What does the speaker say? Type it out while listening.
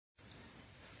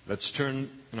Let's turn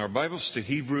in our Bibles to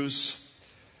Hebrews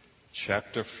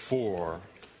chapter 4.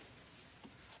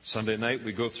 Sunday night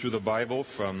we go through the Bible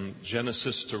from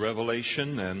Genesis to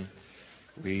Revelation, and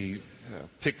we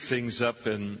pick things up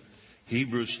in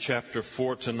Hebrews chapter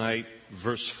 4 tonight,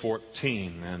 verse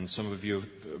 14. And some of you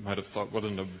might have thought, what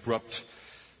an abrupt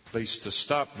place to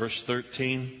stop. Verse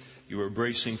 13, you were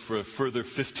bracing for a further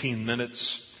 15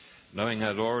 minutes, knowing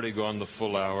I'd already gone the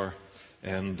full hour,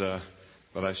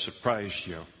 but I surprised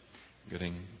you,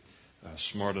 getting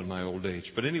smart in my old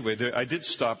age. But anyway, I did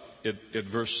stop at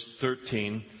verse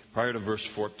 13, prior to verse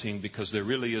 14, because there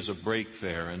really is a break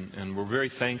there. And we're very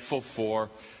thankful for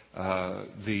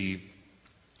the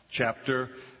chapter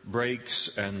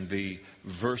breaks and the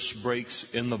verse breaks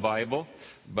in the Bible.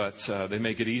 But they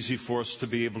make it easy for us to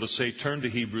be able to say, turn to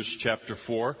Hebrews chapter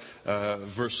 4,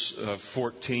 verse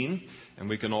 14, and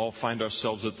we can all find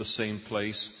ourselves at the same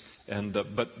place.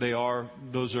 But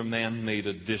those are man-made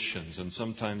additions, and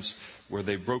sometimes where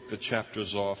they broke the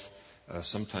chapters off,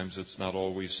 sometimes it's not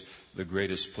always the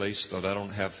greatest place. Though I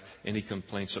don't have any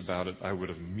complaints about it. I would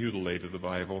have mutilated the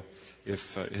Bible if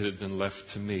it had been left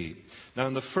to me. Now,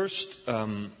 in the first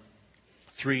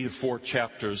 3 to 4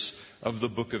 chapters of the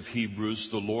book of Hebrews,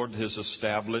 the Lord has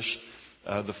established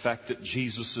the fact that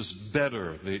Jesus is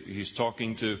better. He's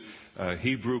talking to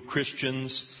Hebrew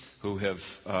Christians who have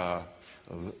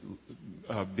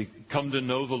come to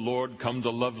know the Lord, come to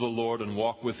love the Lord and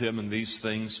walk with Him in these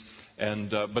things.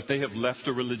 But they have left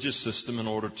a religious system in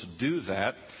order to do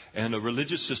that, and a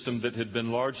religious system that had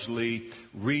been largely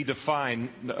redefined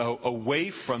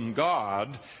away from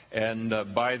God and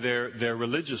by their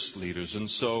religious leaders. And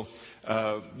so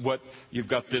you've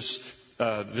got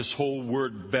this whole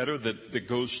word better that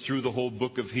goes through the whole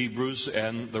book of Hebrews,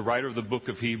 and the writer of the book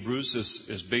of Hebrews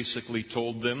is basically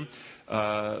told them,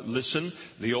 listen,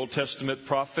 the Old Testament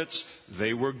prophets,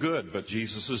 they were good, but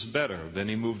Jesus is better. Then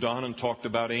he moved on and talked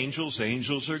about angels.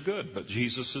 Angels are good, but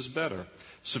Jesus is better,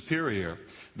 superior.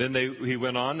 Then he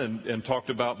went on and talked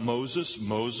about Moses.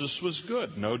 Moses was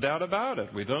good, no doubt about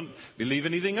it. We don't believe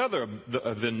anything other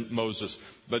than Moses,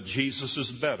 but Jesus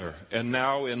is better. And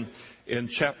now in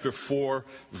chapter 4,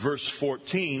 verse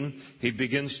 14, he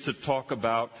begins to talk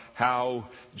about how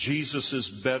Jesus is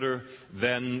better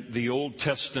than the Old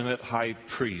Testament high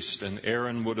priest. And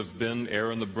Aaron,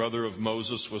 the brother of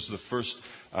Moses, was the first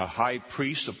high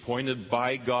priest appointed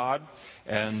by God.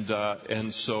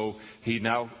 And so he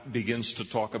now begins to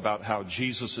talk about how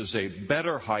Jesus is a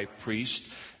better high priest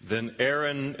than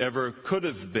Aaron ever could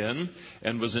have been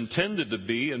and was intended to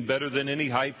be, and better than any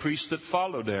high priest that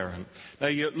followed Aaron. Now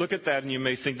you look at that and you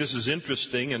may think this is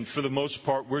interesting, and for the most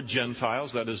part we're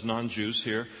Gentiles, that is non-Jews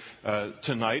here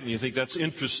tonight, and you think that's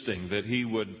interesting that he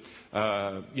would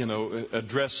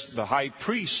address the high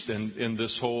priest in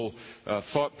this whole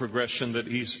thought progression that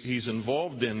he's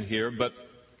involved in here. But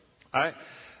I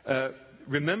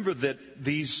remember that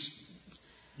these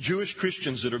Jewish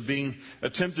Christians that are being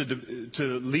attempted to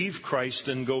leave Christ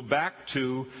and go back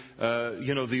to,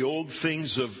 the old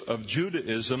things of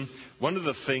Judaism, one of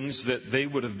the things that they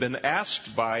would have been asked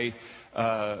by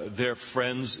their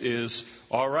friends is,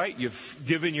 all right, you've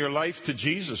given your life to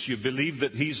Jesus, you believe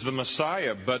that He's the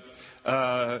Messiah, but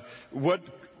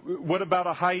what about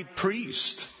a high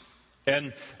priest?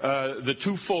 And the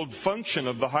twofold function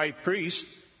of the high priest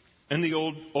in the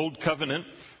Old Covenant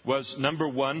was, number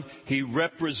one, he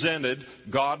represented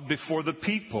God before the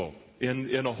people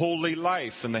in a holy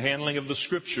life and the handling of the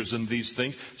Scriptures and these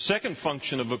things. Second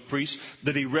function of a priest,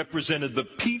 that he represented the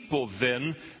people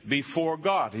then before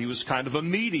God. He was kind of a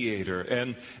mediator,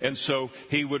 and so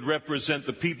he would represent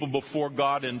the people before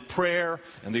God in prayer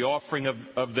and the offering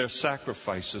of their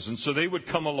sacrifices. And so they would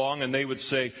come along and they would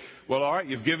say, well, all right,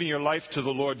 you've given your life to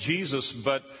the Lord Jesus,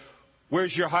 but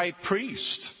where's your high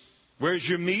priest? Where's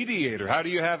your mediator? How do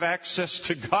you have access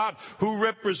to God? Who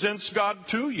represents God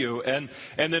to you? And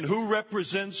then who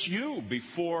represents you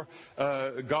before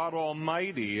God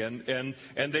Almighty? And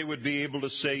they would be able to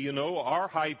say, our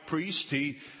high priest,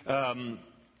 he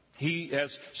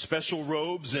has special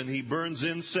robes and he burns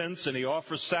incense and he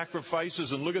offers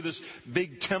sacrifices. And look at this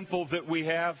big temple that we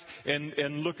have,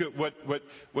 and look at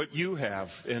what you have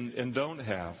and don't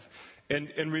have.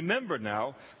 And remember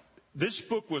now, this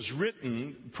book was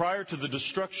written prior to the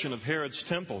destruction of Herod's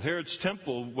temple. Herod's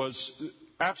temple was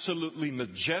absolutely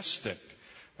majestic.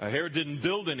 Herod didn't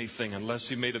build anything unless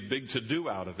he made a big to-do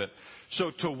out of it.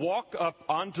 So to walk up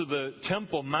onto the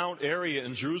Temple Mount area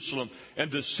in Jerusalem and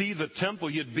to see the temple,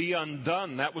 you'd be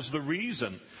undone. That was the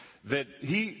reason that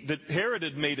Herod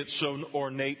had made it so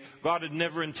ornate. God had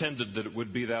never intended that it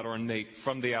would be that ornate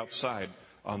from the outside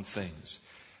on things.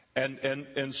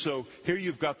 And so here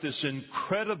you've got this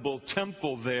incredible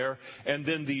temple there, and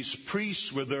then these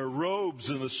priests with their robes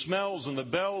and the smells and the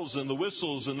bells and the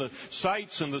whistles and the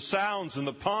sights and the sounds and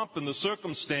the pomp and the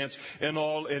circumstance and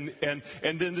all. And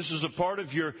then this is a part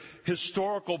of your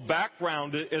historical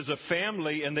background as a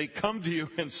family, and they come to you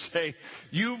and say,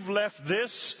 "You've left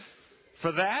this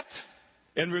for that?"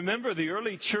 And remember, the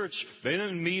early church, they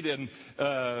didn't meet in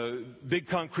big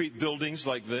concrete buildings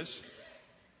like this.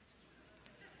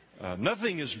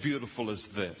 Nothing as beautiful as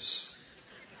this.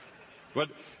 But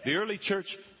the early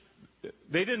church,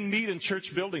 they didn't meet in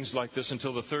church buildings like this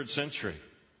until the 3rd century.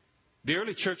 The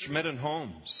early church met in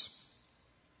homes.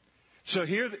 So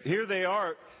here they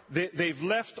are. They've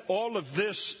left all of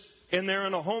this, and they're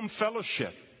in a home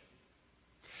fellowship.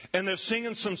 And they're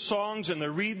singing some songs, and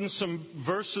they're reading some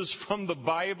verses from the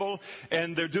Bible,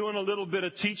 and they're doing a little bit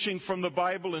of teaching from the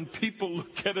Bible, and people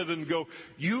look at it and go,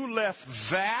 "You left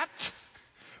that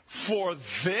for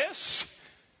this?"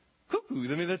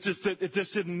 Cuckoo. I mean, it just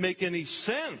didn't make any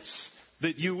sense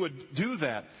that you would do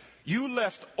that. You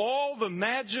left all the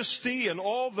majesty and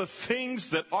all the things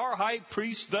that our high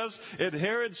priest does at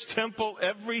Herod's temple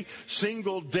every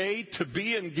single day to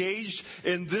be engaged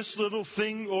in this little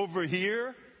thing over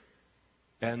here.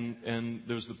 And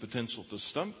there's the potential to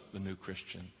stump the new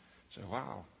Christian. Say,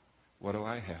 "Wow, what do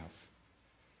I have?"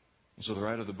 And so the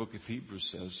writer of the book of Hebrews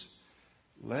says,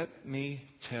 "Let me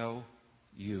tell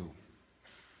you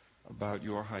about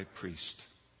your high priest.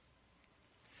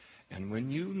 And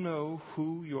when you know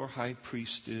who your high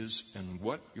priest is and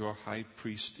what your high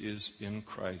priest is in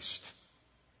Christ,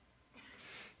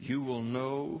 you will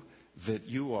know that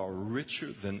you are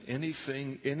richer than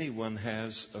anything anyone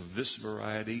has of this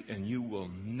variety, and you will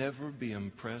never be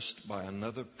impressed by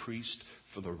another priest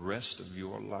for the rest of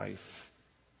your life."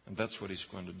 And that's what he's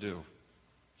going to do,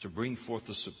 to bring forth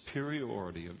the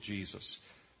superiority of Jesus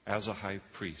as a high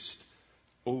priest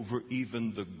over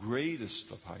even the greatest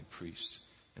of high priests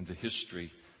in the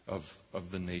history of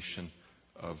the nation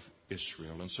of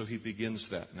Israel. And so he begins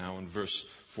that now in verse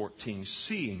 14,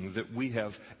 "Seeing that we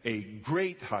have a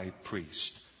great high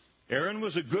priest." Aaron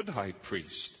was a good high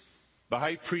priest. The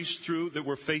high priests that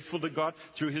were faithful to God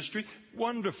through history,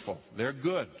 wonderful. They're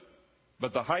good.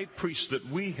 But the high priest that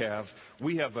we have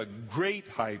a great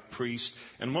high priest.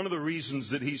 And one of the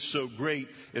reasons that he's so great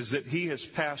is that he has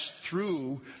passed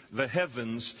through the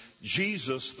heavens.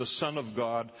 Jesus, the Son of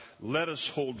God, let us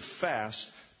hold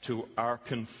fast to our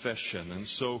confession. And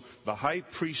so the high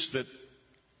priest that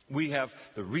we have,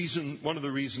 one of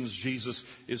the reasons Jesus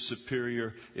is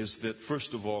superior is that,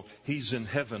 first of all, he's in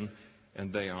heaven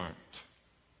and they aren't.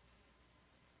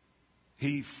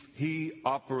 He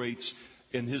operates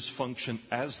in his function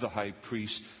as the high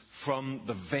priest from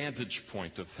the vantage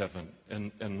point of heaven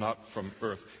and not from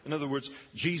earth. In other words,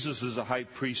 Jesus as a high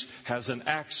priest has an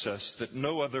access that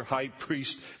no other high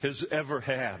priest has ever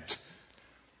had.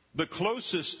 The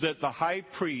closest that the high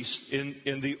priest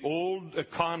in the old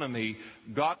economy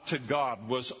got to God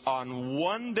was on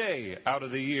one day out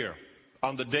of the year,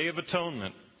 on the Day of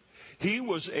Atonement. He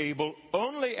was able,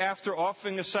 only after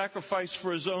offering a sacrifice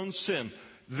for his own sin,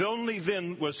 only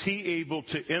then was he able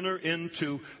to enter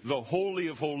into the Holy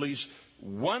of Holies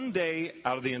one day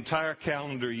out of the entire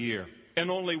calendar year. And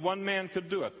only one man could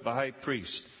do it, the high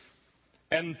priest.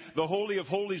 And the Holy of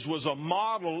Holies was a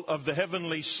model of the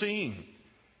heavenly scene.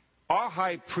 Our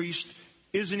high priest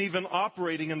isn't even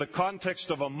operating in the context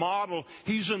of a model.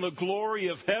 He's in the glory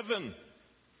of heaven.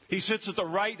 He sits at the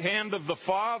right hand of the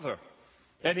Father,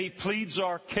 and he pleads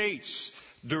our case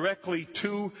directly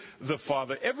to the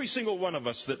Father. Every single one of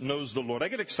us that knows the Lord, I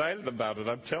get excited about it,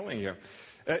 I'm telling you.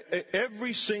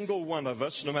 Every single one of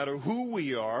us, no matter who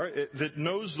we are, that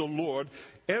knows the Lord,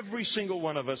 every single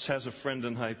one of us has a friend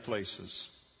in high places.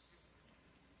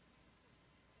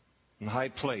 In high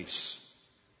place.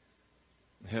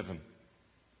 Heaven.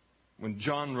 When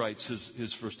John writes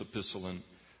his first epistle in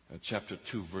chapter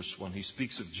 2, verse 1, he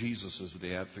speaks of Jesus as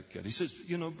the advocate. He says,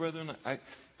 "You know, brethren,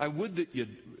 I would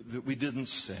that we didn't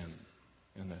sin,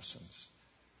 in essence.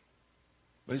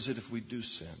 But he said, if we do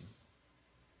sin,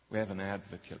 we have an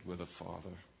advocate with the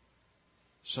Father.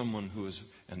 Someone who is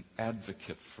an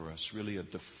advocate for us, really a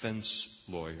defense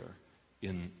lawyer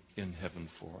in heaven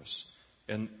for us."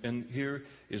 And here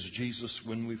is Jesus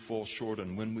when we fall short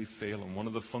and when we fail. And one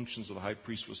of the functions of the high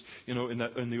priest was,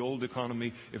 in the old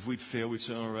economy, if we'd fail, we'd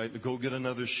say, "All right, go get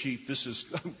another sheep. This is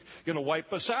going to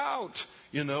wipe us out,"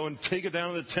 and take it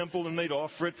down to the temple, and they'd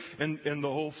offer it and the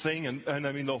whole thing. And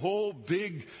I mean, the whole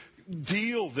big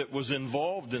deal that was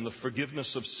involved in the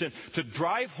forgiveness of sin. To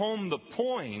drive home the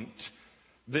point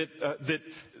that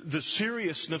the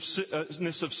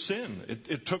seriousness of sin.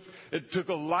 It took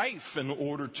a life in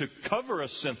order to cover a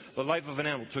sin. The life of an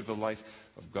animal took the life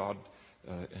of God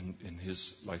and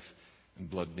His life and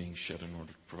blood being shed in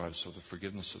order to provide us with the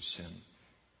forgiveness of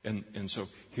sin. And so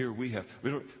here we have.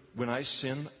 When I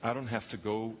sin, I don't have to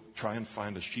go try and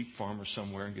find a sheep farmer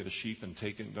somewhere and get a sheep and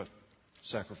take it,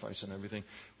 sacrifice and everything.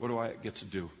 What do I get to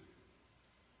do?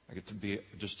 I get to be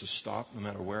just to stop no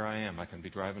matter where I am. I can be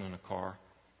driving in a car.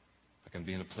 I can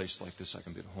be in a place like this. I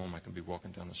can be at home. I can be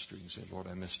walking down the street and say, Lord,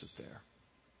 I missed it there.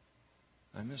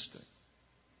 I missed it.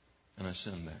 And I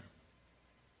sinned there.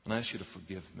 And I ask you to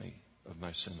forgive me of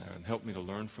my sin there and help me to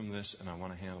learn from this. And I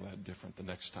want to handle that different the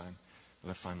next time that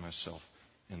I find myself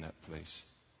in that place.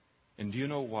 And do you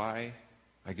know why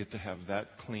I get to have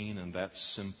that clean and that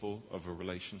simple of a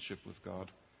relationship with God?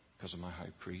 Because of my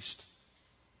high priest.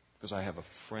 Because I have a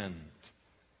friend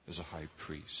as a high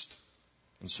priest.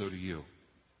 And so do you.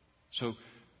 So,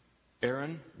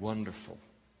 Aaron, wonderful.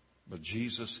 But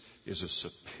Jesus is a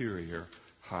superior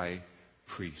high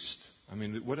priest. I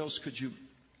mean, what else could you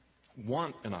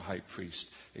want in a high priest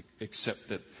except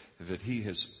that he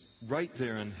is right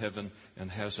there in heaven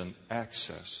and has an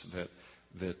access that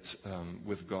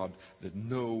with God that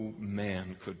no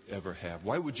man could ever have.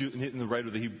 Why would you, in the writer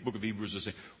of the book of Hebrews is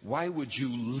saying, why would you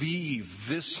leave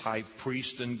this high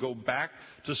priest and go back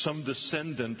to some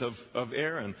descendant of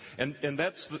Aaron? And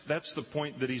that's the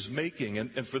point that he's making.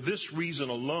 And for this reason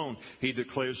alone, he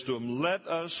declares to him, let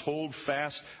us hold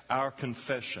fast our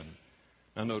confession.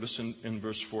 Now notice in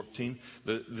verse 14,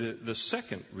 the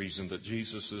second reason that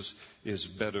Jesus is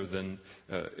better than,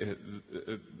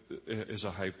 is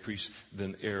a high priest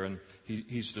than Aaron.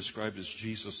 He's described as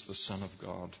Jesus, the Son of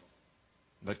God.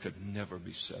 That could never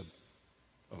be said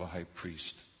of a high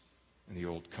priest in the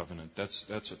Old Covenant. That's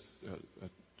a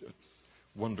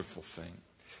wonderful thing.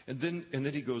 And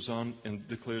then he goes on and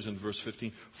declares in verse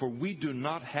 15, for we do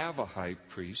not have a high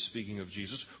priest, speaking of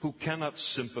Jesus, who cannot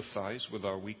sympathize with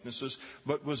our weaknesses,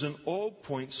 but was in all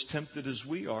points tempted as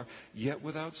we are, yet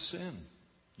without sin.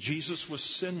 Jesus was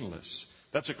sinless.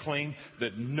 That's a claim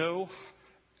that no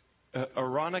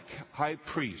Aaronic high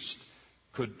priest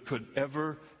could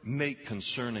ever make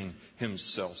concerning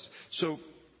himself. So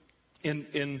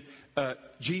in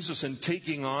Jesus, in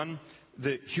taking on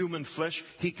the human flesh,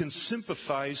 he can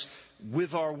sympathize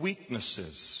with our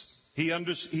weaknesses. He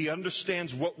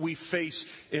understands what we face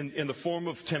in the form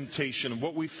of temptation and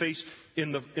what we face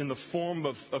in the form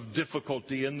of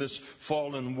difficulty in this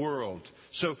fallen world.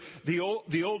 So the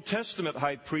Old Testament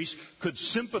high priest could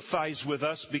sympathize with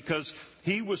us because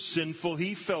he was sinful.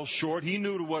 He fell short. He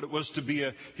knew what it was to be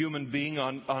a human being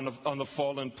on the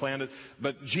fallen planet.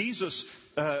 But Jesus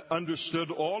understood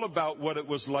all about what it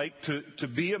was like to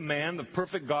be a man, the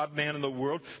perfect God-man in the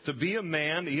world. To be a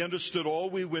man, he understood all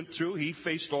we went through. He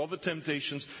faced all the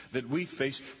temptations that we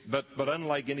face. But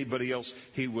unlike anybody else,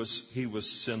 he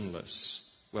was sinless.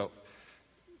 Well,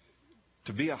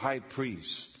 to be a high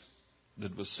priest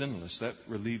that was sinless, that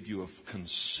relieved you of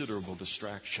considerable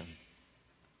distraction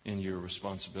in your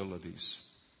responsibilities.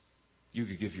 You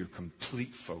could give your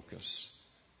complete focus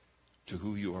to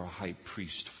who you are a high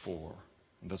priest for.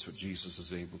 And that's what Jesus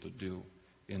is able to do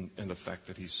in the fact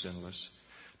that he's sinless.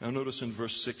 Now notice in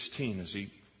verse 16 as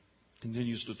he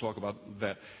continues to talk about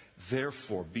that.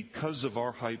 Therefore, because of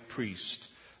our high priest,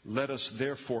 let us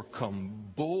therefore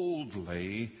come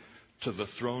boldly to the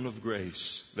throne of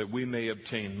grace, that we may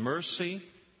obtain mercy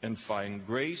and find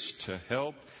grace to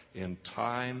help in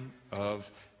time of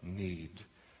need.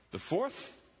 The fourth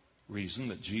reason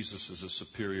that Jesus is a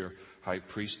superior high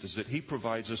priest is that he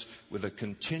provides us with a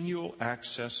continual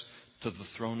access to the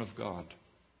throne of God.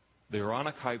 The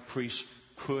Aaronic high priest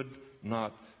could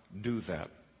not do that.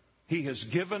 He has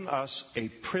given us a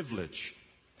privilege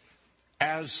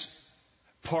as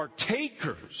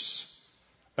partakers.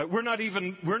 We're not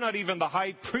even the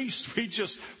high priest. We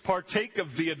just partake of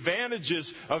the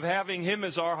advantages of having him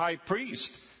as our high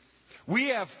priest. We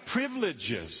have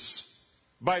privileges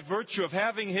by virtue of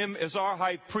having him as our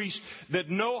high priest that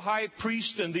no high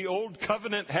priest in the Old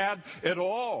Covenant had at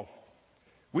all.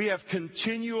 We have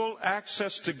continual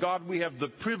access to God. We have the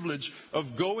privilege of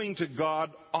going to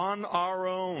God on our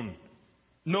own.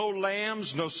 No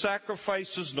lambs, no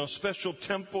sacrifices, no special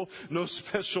temple, no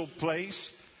special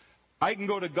place. I can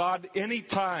go to God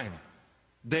anytime,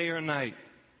 day or night.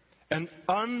 An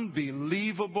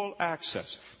unbelievable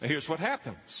access. Now here's what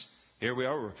happens. Here we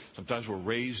are. Sometimes we're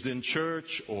raised in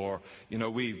church, or,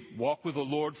 we walk with the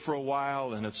Lord for a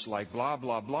while, and it's like blah,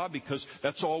 blah, blah, because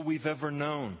that's all we've ever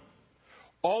known.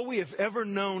 All we have ever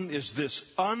known is this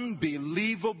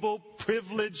unbelievable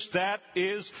privilege that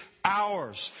is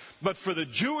hours. But for the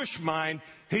Jewish mind,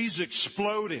 he's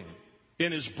exploding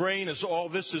in his brain as all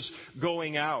this is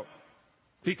going out.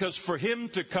 Because for him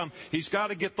to come, he's got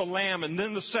to get the lamb and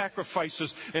then the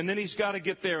sacrifices, and then he's got to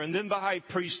get there, and then the high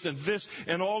priest and this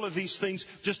and all of these things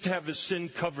just to have his sin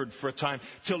covered for a time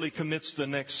till he commits the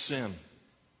next sin.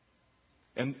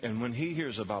 And when he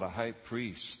hears about a high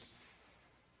priest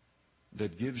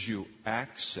that gives you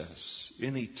access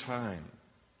any time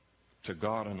to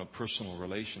God in a personal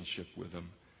relationship with him,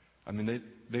 I mean,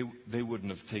 they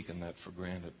wouldn't have taken that for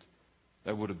granted.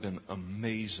 That would have been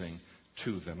amazing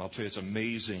to them. I'll tell you, it's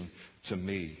amazing to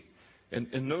me.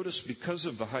 And notice, because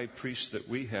of the high priest that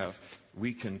we have,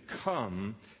 we can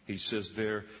come, he says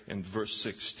there in verse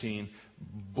 16,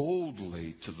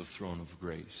 boldly to the throne of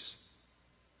grace.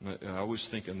 I always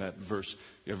think in that verse,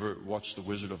 you ever watch The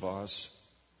Wizard of Oz?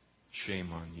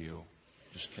 Shame on you.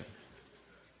 Just kidding.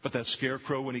 But that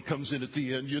scarecrow, when he comes in at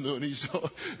the end, and he's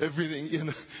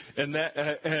everything,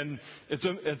 and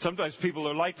sometimes people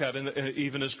are like that, and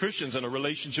even as Christians in a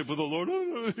relationship with the Lord,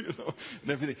 and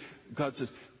everything. God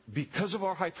says, because of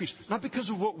our high priest, not because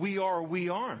of what we are or we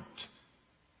aren't,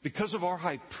 because of our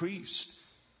high priest,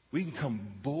 we can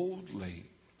come boldly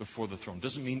before the throne.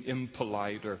 Doesn't mean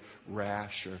impolite or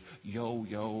rash or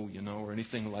or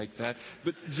anything like that.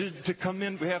 But to come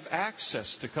in, we have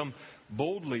access to come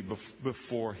boldly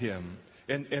before him.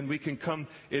 And we can come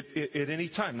at any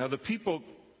time. Now, the people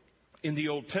in the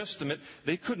Old Testament,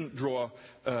 they couldn't draw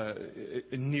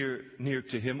near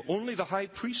to him. Only the high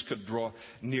priest could draw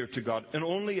near to God.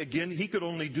 And he could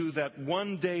only do that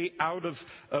one day out of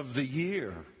the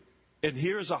year. And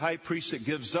here's a high priest that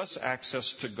gives us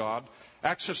access to God,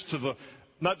 access to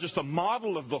not just a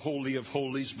model of the Holy of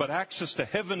Holies, but access to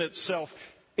heaven itself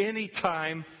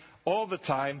anytime, all the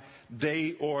time,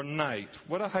 day or night.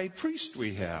 What a high priest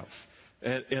we have.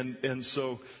 And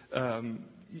so,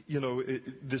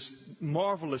 this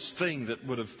marvelous thing that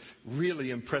would have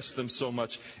really impressed them so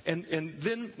much. And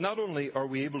then not only are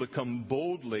we able to come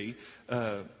boldly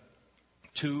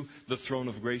to the throne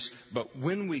of grace, but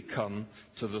when we come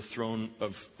to the throne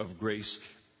of grace,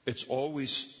 it's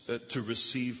always to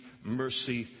receive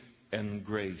mercy and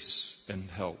grace and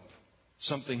help.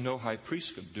 Something no high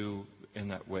priest could do in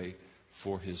that way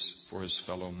for his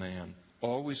fellow man.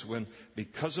 Always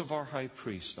because of our high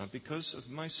priest, not because of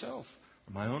myself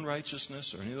or my own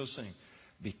righteousness or any of those things,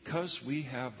 because we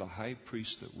have the high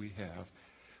priest that we have,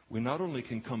 we not only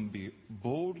can come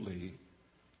boldly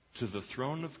to the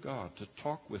throne of God to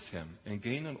talk with him and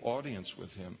gain an audience with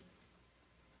him.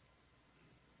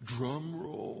 Drum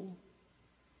roll.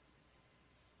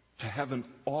 To have an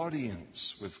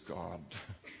audience with God.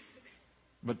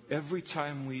 But every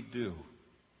time we do,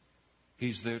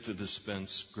 he's there to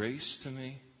dispense grace to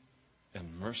me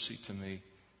and mercy to me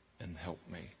and help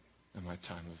me in my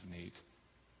time of need.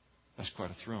 That's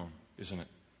quite a throne, isn't it?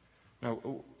 Now,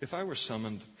 if I were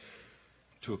summoned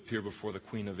to appear before the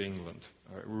Queen of England,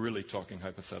 all right, we're really talking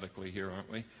hypothetically here,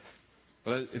 aren't we?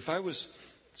 But if I was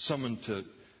summoned to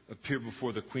appear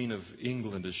before the Queen of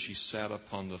England as she sat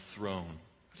upon the throne,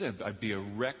 I'd be a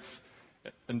wreck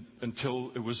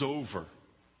until it was over.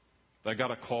 I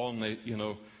got a call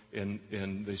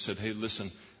and they said, "Hey,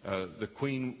 listen, the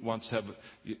Queen wants to have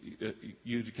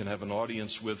you can have an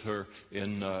audience with her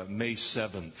in May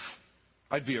 7th."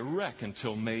 I'd be a wreck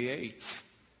until May 8th.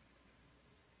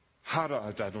 I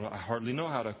don't know. I hardly know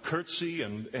how to curtsy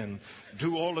and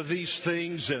do all of these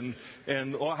things and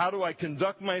how do I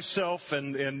conduct myself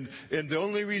and the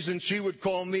only reason she would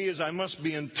call me is I must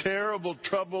be in terrible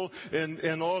trouble and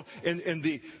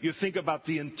you think about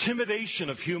the intimidation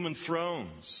of human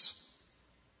thrones.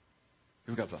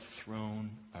 We've got the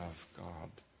throne of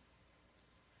God.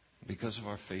 Because of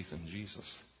our faith in Jesus,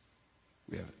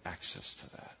 we have access to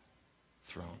that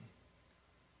throne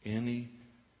any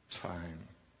time.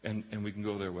 And we can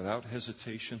go there without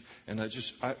hesitation. And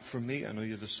for me, I know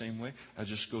you're the same way. I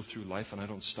just go through life and I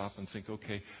don't stop and think,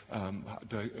 okay,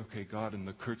 God, and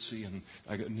the curtsy, and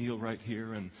I got kneel right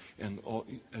here, and all.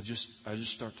 I just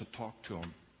start to talk to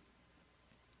him.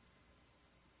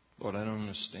 Lord, I don't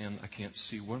understand. I can't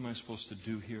see. What am I supposed to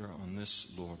do here on this,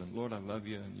 Lord? And Lord, I love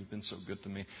you, and you've been so good to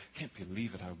me. I can't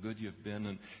believe it, how good you've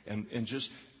been, and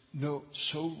just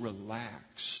so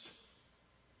relaxed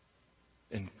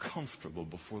and comfortable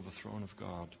before the throne of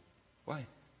God. Why?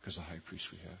 Because the high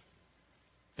priest we have.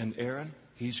 And Aaron,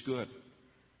 he's good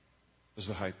as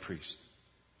the high priest.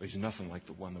 But he's nothing like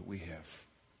the one that we have.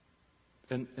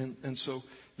 And so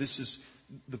this is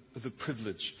the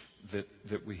privilege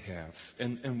that we have.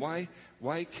 And why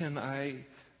can I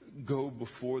go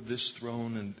before this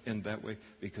throne and that way?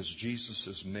 Because Jesus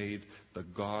has made the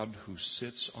God who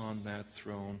sits on that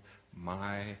throne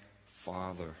my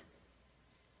Father.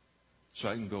 So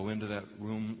I can go into that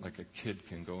room like a kid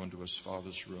can go into his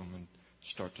father's room and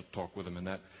start to talk with him, and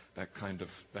that kind of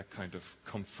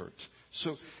comfort.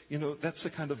 So, that's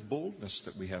the kind of boldness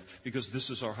that we have, because this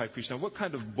is our high priest. Now, what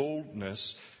kind of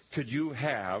boldness could you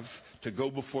have to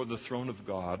go before the throne of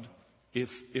God if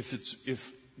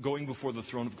going before the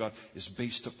throne of God is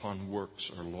based upon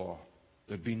works or law?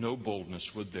 There'd be no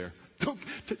boldness, would there?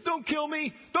 Don't kill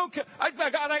me! But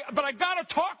I got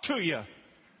to talk to you.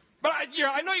 But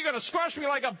I know you're going to squash me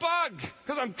like a bug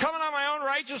because I'm coming on my own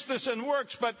righteousness and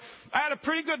works, but I had a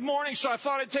pretty good morning, so I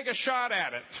thought I'd take a shot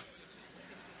at it.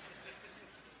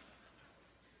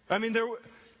 I mean,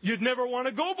 you'd never want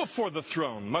to go before the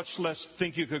throne, much less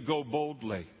think you could go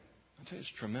boldly. I tell you,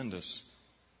 it's tremendous,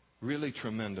 really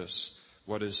tremendous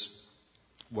what is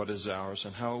ours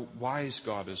and how wise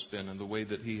God has been in the way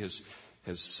that He has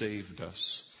saved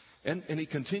us. And he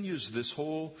continues this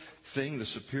whole thing, the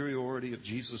superiority of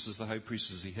Jesus as the high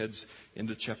priest, as he heads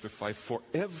into chapter 5. For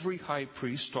every high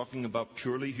priest, talking about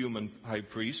purely human high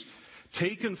priest,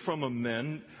 taken from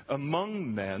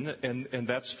among men, and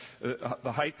that's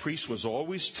the high priest was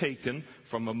always taken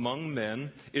from among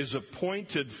men, is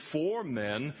appointed for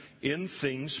men in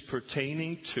things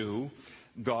pertaining to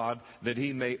God, that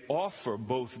he may offer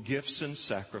both gifts and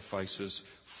sacrifices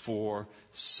for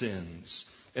sins.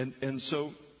 And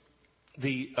so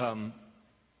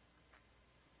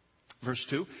verse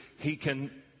 2,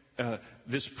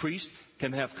 this priest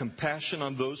can have compassion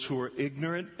on those who are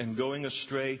ignorant and going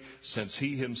astray, since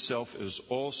he himself is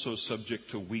also subject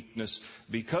to weakness.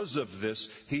 Because of this,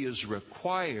 he is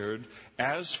required,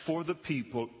 as for the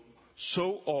people,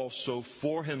 so also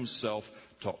for himself,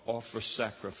 to offer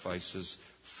sacrifices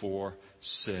for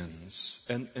sins.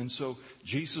 And so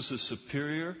Jesus is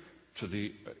superior to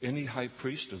any high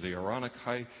priest, or the Aaronic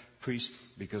high priest,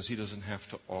 because he doesn't have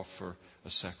to offer a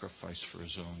sacrifice for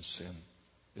his own sin,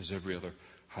 as every other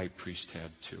high priest had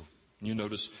to. And you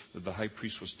notice that the high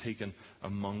priest was taken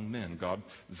among men. God,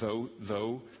 though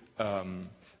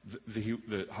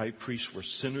the high priests were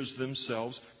sinners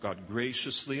themselves, God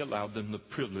graciously allowed them the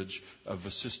privilege of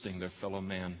assisting their fellow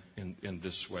man in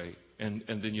this way. And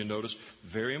then you notice,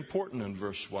 very important in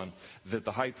verse 1, that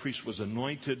the high priest was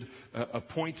appointed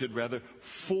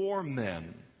for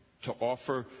men to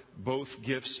offer both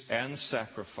gifts and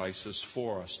sacrifices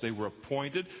for us. They were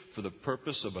appointed for the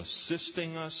purpose of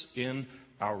assisting us in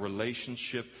our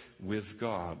relationship with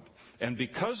God. And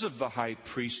because of the high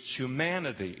priest's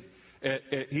humanity,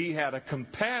 he had a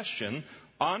compassion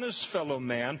on his fellow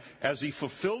man as he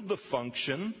fulfilled the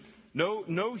function.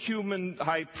 No human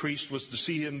high priest was to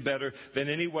see him better than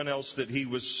anyone else that he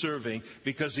was serving,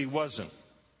 because he wasn't.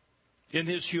 In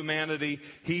his humanity,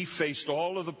 he faced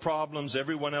all of the problems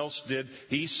everyone else did.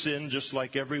 He sinned just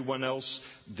like everyone else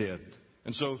did.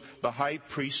 And so the high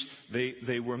priests,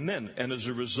 they were men. And as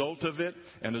a result of it,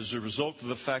 and as a result of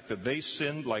the fact that they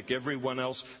sinned like everyone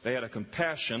else, they had a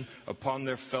compassion upon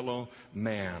their fellow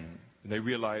man. And they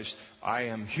realized, I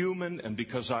am human, and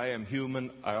because I am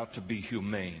human, I ought to be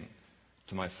humane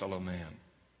to my fellow man.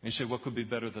 And you say, what could be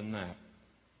better than that?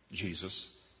 Jesus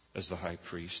as the high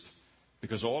priest.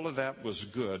 Because all of that was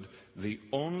good. The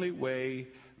only way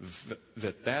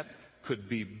that could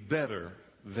be better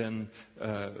than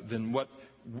what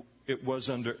it was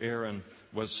under Aaron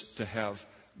was to have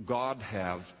God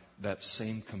have that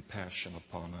same compassion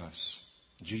upon us.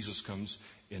 Jesus comes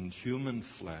in human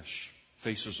flesh,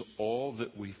 faces all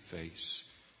that we face,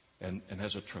 and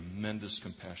has a tremendous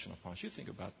compassion upon us. You think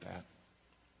about that.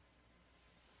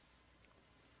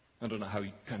 I don't know how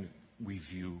we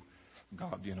view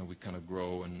God. We kind of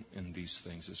grow in these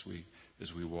things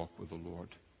as we walk with the Lord.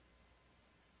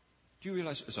 Do you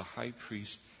realize, as a high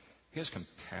priest, he has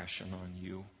compassion on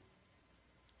you?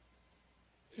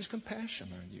 He has compassion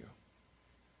on you.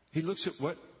 He looks at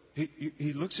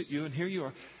he looks at you, and here you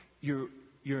are.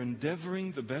 You're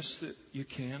endeavoring the best that you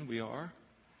can. We are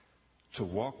to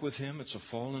walk with him. It's a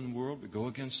fallen world. We go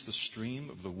against the stream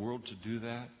of the world to do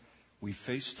that. We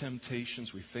face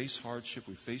temptations, we face hardship,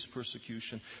 we face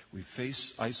persecution, we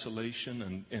face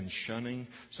isolation and shunning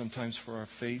sometimes for our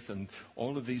faith, and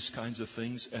all of these kinds of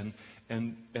things.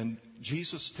 And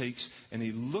Jesus takes and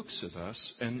he looks at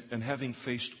us, and having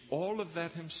faced all of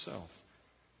that himself,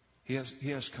 he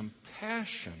has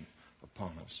compassion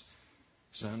upon us.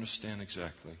 So I understand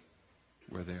exactly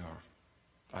where they are.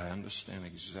 I understand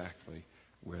exactly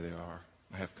where they are.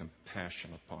 I have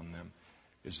compassion upon them.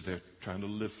 is there trying to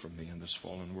live for me in this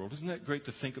fallen world. Isn't that great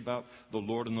to think about the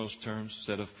Lord in those terms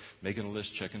instead of making a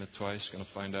list, checking it twice, going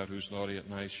to find out who's naughty at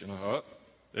night, oh,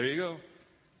 there you go.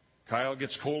 Kyle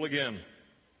gets coal again.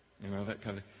 That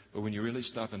kind of. But when you really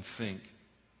stop and think,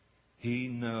 He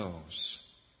knows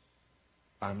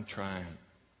I'm trying.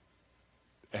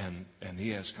 And He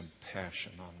has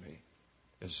compassion on me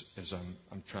as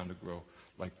I'm trying to grow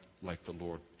like the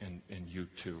Lord and you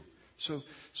too.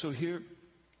 So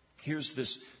here's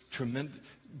this tremendous,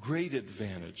 great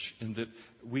advantage in that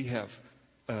we have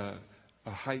a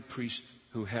high priest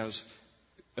who has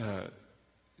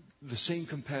the same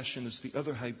compassion as the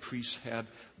other high priests had,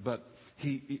 but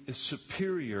he is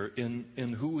superior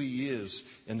in who he is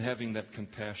in having that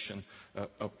compassion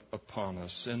upon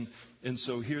us. And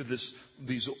so here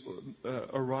these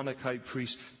Aaronic high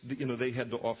priests, they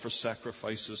had to offer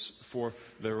sacrifices for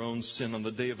their own sin on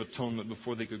the Day of Atonement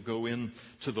before they could go in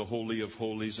to the Holy of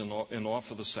Holies and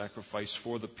offer the sacrifice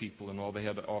for the people and all. They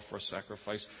had to offer a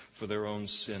sacrifice for their own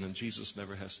sin, and Jesus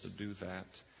never has to do that.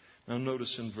 Now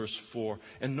notice in verse 4,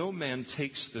 and no man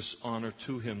takes this honor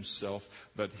to himself,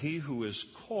 but he who is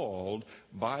called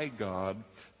by God,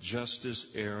 just as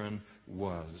Aaron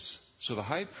was. So the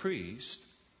high priest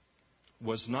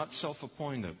was not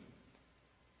self-appointed.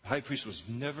 The high priest was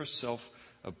never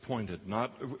self-appointed,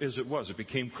 not as it was. It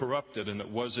became corrupted, and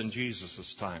it was in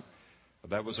Jesus' time.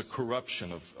 That was a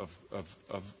corruption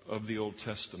of the Old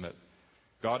Testament.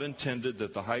 God intended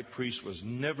that the high priest was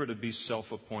never to be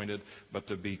self-appointed, but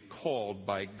to be called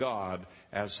by God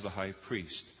as the high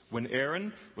priest. When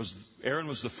Aaron was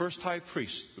the first high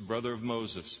priest, the brother of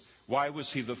Moses. Why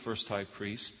was he the first high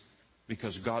priest?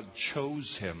 Because God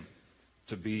chose him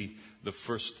to be the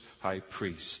first high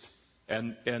priest.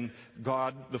 And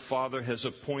God the Father has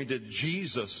appointed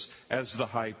Jesus as the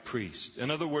high priest.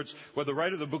 In other words, what the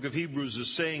writer of the book of Hebrews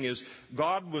is saying is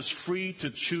God was free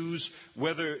to choose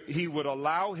whether He would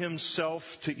allow Himself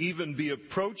to even be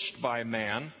approached by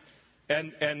man.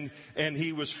 And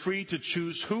He was free to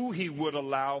choose who He would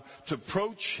allow to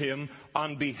approach Him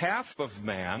on behalf of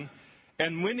man.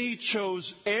 And when He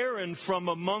chose Aaron from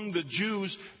among the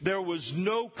Jews, there was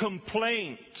no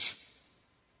complaint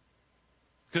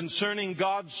concerning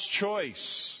God's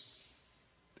choice.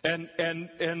 And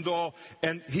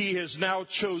He has now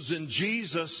chosen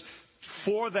Jesus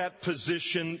for that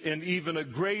position in even a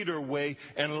greater way.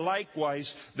 And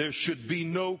likewise, there should be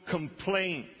no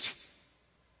complaint.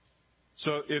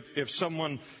 So if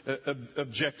someone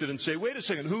objected and say, wait a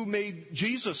second, who made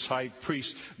Jesus high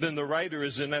priest? Then the writer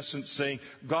is in essence saying,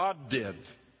 God did.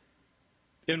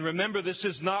 And remember, this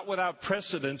is not without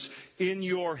precedence in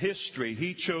your history.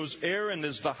 He chose Aaron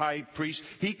as the high priest.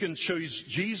 He can choose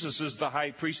Jesus as the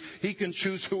high priest. He can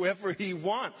choose whoever He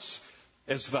wants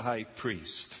as the high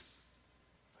priest.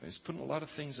 He's putting a lot of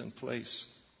things in place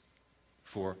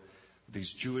for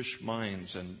these Jewish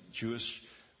minds and Jewish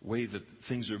way that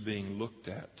things are being looked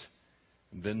at.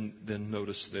 And then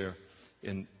notice there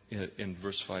in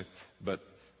verse 5, but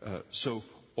so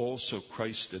also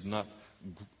Christ did not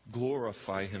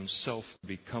glorify Himself to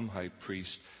become high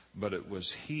priest, but it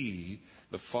was He,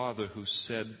 the Father, who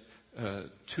said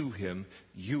to Him,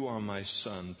 you are my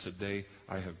Son, today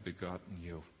I have begotten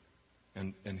you.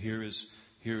 And here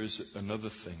is another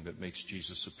thing that makes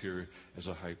Jesus superior as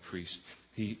a high priest.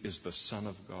 He is the Son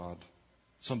of God,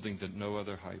 something that no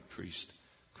other high priest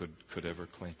could ever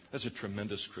claim. That's a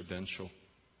tremendous credential.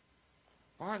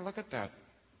 Boy, look at that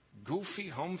goofy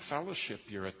home fellowship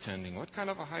you're attending. What kind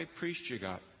of a high priest you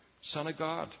got? Son of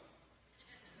God.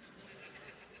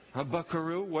 Huh,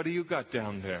 buckaroo? What do you got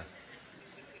down there?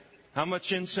 How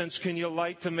much incense can you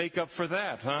light to make up for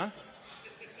that, huh?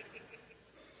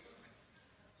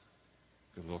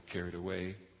 Get a little carried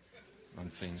away on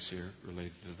things here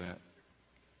related to that.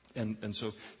 And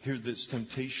so here this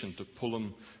temptation to pull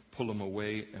them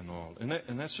away and all.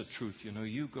 And that's the truth.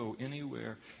 You go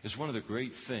anywhere. It's one of the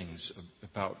great things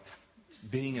about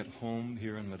being at home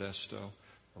here in Modesto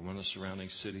or one of the surrounding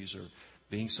cities or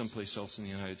being someplace else in the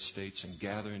United States and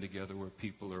gathering together where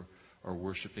people are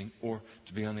worshiping, or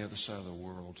to be on the other side of the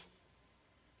world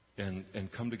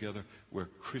and come together where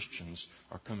Christians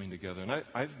are coming together. And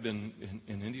I've been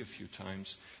in India a few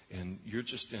times, and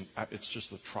it's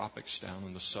just the tropics down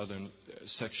in the southern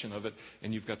section of it,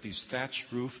 and you've got these thatched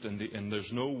roofed, and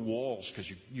there's no walls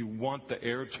because you want the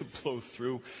air to blow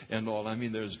through and all. I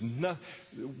mean,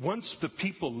 once the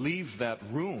people leave that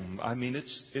room, I mean,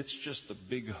 it's just a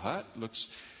big hut.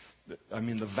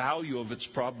 The value of it's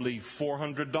probably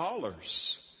 $400.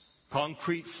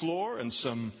 Concrete floor and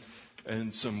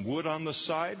some wood on the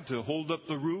side to hold up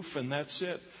the roof, and that's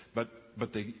it. But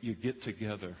you get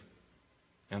together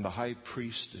and the high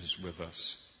priest is with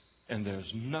us. And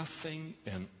there's nothing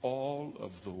in all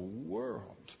of the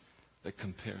world that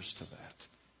compares to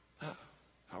that.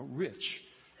 How rich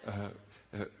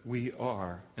we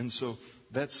are. And so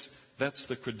that's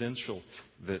the credential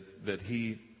that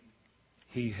he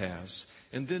has.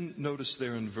 And then notice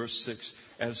there in verse 6,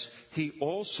 as he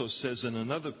also says in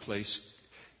another place,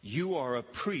 you are a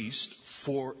priest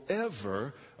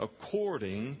forever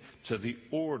according to the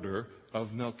order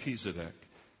of Melchizedek.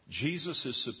 Jesus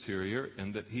is superior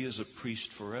in that he is a priest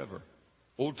forever.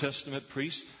 Old Testament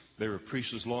priests, they were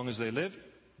priests as long as they lived.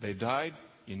 They died.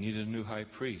 You needed a new high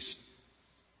priest.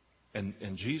 And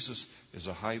Jesus is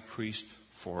a high priest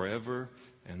forever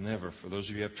and ever. For those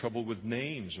of you who have trouble with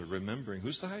names or remembering,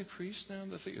 who's the high priest now?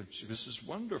 This is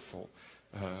wonderful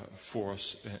for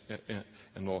us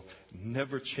and all.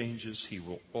 Never changes. He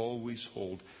will always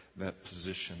hold that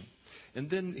position. And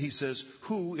then he says,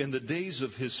 who in the days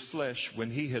of his flesh, when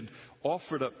he had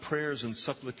offered up prayers and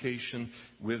supplication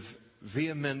with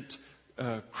vehement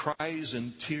cries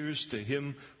and tears to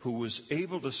him who was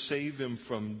able to save him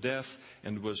from death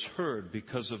and was heard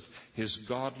because of his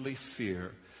godly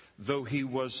fear. Though he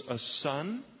was a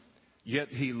son, yet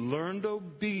he learned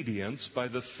obedience by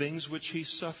the things which he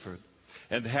suffered.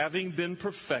 And having been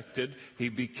perfected, he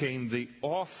became the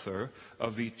author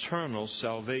of eternal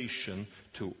salvation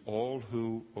to all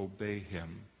who obey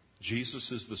him.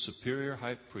 Jesus is the superior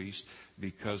high priest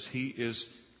because he is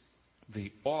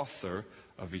the author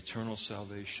of eternal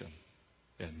salvation.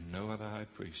 And no other high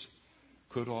priest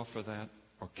could offer that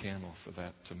or can offer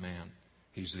that to man.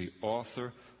 He's the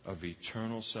author of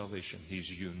eternal salvation. He's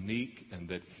unique in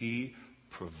that he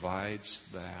provides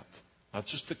that. Not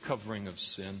just the covering of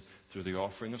sin through the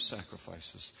offering of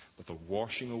sacrifices, but the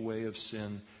washing away of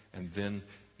sin and then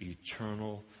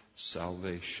eternal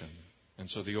salvation. And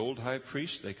so the old high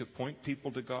priest, they could point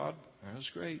people to God. That was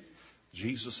great.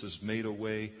 Jesus has made a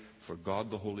way for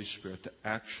God the Holy Spirit to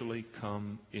actually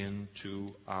come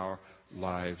into our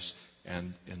lives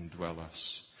and indwell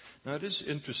us. Now it is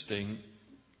interesting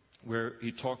where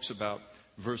he talks about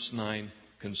verse 9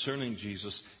 concerning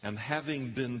Jesus, and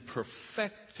having been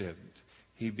perfected,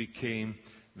 he became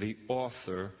the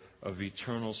author of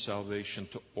eternal salvation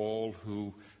to all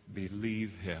who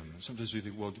believe him. Sometimes we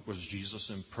think, well, was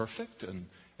Jesus imperfect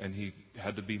and he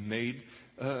had to be made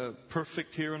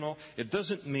perfect here and all? It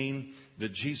doesn't mean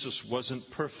that Jesus wasn't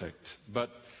perfect, but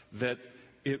that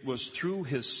it was through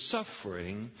his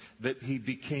suffering that he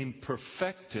became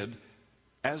perfected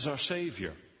as our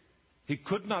Savior. He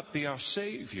could not be our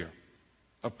Savior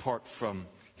apart from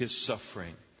his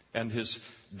suffering and his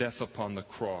death upon the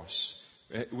cross.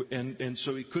 And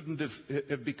so he couldn't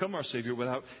have become our Savior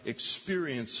without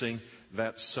experiencing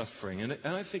that suffering. And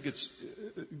I think it's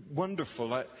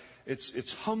wonderful.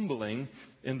 It's humbling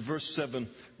in verse 7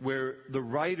 where the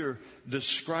writer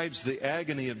describes the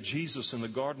agony of Jesus in the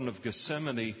Garden of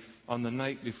Gethsemane on the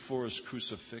night before his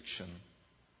crucifixion.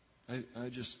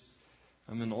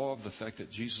 I'm in awe of the fact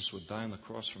that Jesus would die on the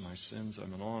cross for my sins.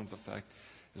 I'm in awe of the fact,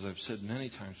 as I've said many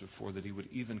times before, that he would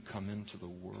even come into the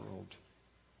world.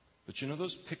 But you know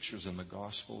those pictures in the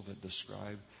gospel that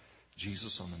describe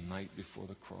Jesus on the night before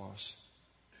the cross?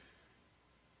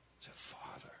 He said,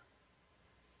 Father,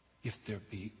 if there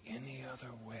be any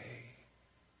other way,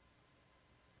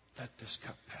 let this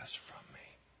cup pass from me.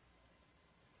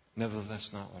 Nevertheless,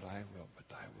 not what I will, but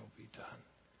thy will be done.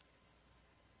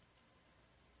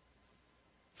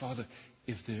 Father,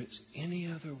 if there's any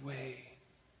other way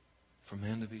for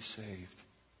man to be saved,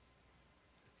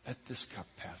 let this cup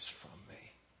pass from me.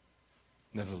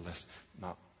 Nevertheless,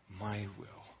 not my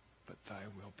will, but thy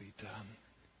will be done.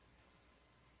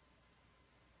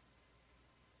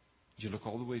 You look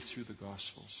all the way through the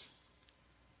Gospels.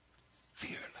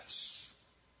 Fearless.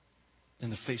 In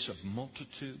the face of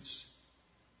multitudes,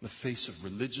 in the face of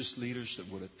religious leaders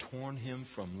that would have torn him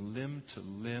from limb to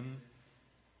limb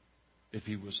if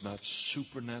he was not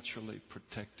supernaturally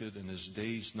protected and his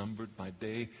days numbered. My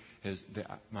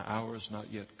hour has not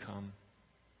yet come.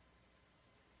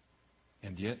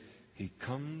 And yet, he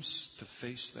comes to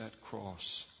face that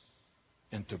cross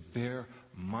and to bear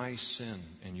my sin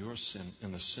and your sin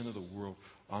and the sin of the world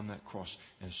on that cross.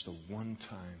 And it's the one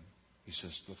time he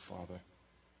says to the Father,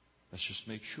 let's just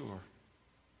make sure.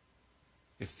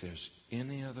 If there's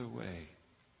any other way,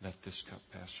 let this cup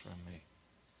pass from me.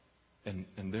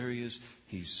 And there he is.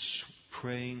 He's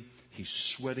praying.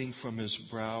 He's sweating from his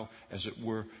brow, as it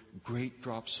were, great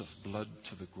drops of blood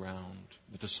to the ground.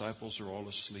 The disciples are all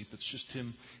asleep. It's just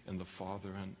him and the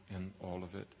Father and all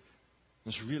of it.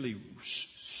 It's really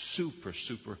super,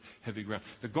 super heavy ground.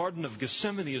 The Garden of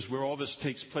Gethsemane is where all this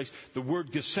takes place. The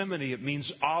word Gethsemane, it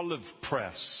means olive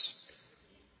press.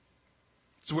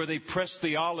 It's where they press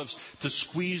the olives to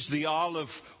squeeze the olive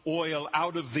oil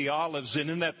out of the olives. And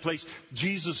in that place,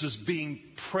 Jesus is being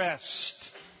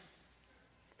pressed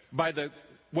by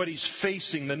what he's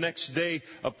facing the next day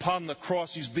upon the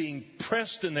cross. He's being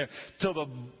pressed in there till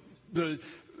the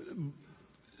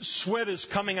sweat is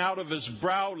coming out of his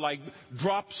brow like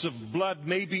drops of blood,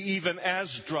 maybe even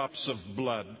as drops of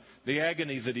blood. The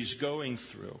agony that he's going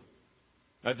through.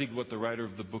 I think what the writer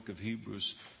of the book of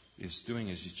Hebrews is doing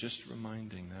is he's just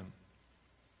reminding them.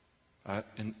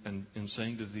 And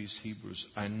saying to these Hebrews,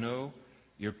 I know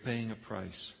you're paying a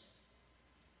price.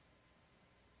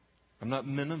 I'm not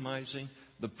minimizing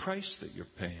the price that you're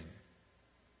paying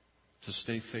to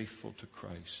stay faithful to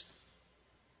Christ.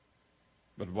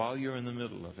 But while you're in the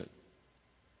middle of it,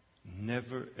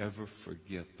 never ever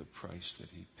forget the price that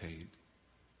he paid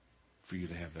for you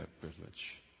to have that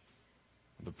privilege.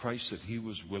 The price that he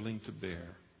was willing to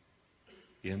bear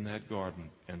in that garden,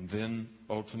 and then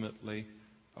ultimately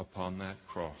upon that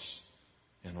cross,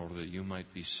 in order that you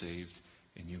might be saved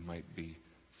and you might be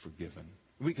forgiven.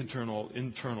 We can turn all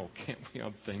internal, can't we,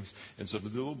 on things. And so the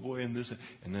little boy in this,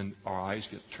 and then our eyes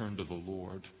get turned to the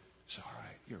Lord. So, all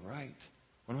right, you're right.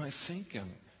 What am I thinking?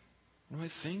 What am I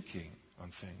thinking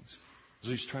on things?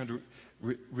 So he's trying to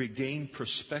regain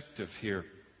perspective here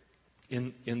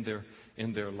in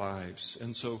their lives.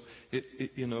 And so,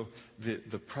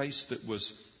 the price that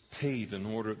was paid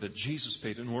that Jesus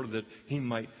paid in order that he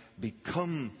might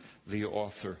become the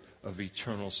author of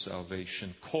eternal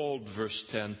salvation, called, verse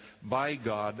 10, by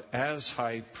God as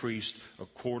high priest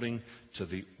according to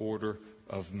the order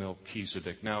of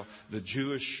Melchizedek. Now,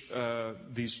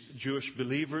 these Jewish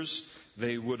believers,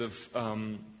 they would have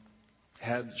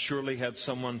surely had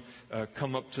someone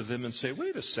come up to them and say,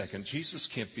 wait a second, Jesus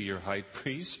can't be your high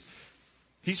priest.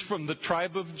 He's from the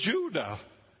tribe of Judah.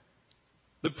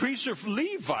 The priests are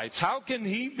Levites. How can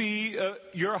he be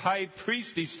your high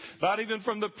priest? He's not even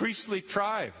from the priestly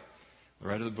tribe. The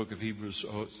writer of the book of Hebrews,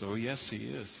 so yes, he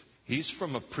is. He's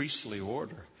from a priestly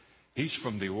order. He's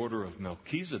from the order of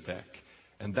Melchizedek.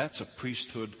 And that's a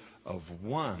priesthood of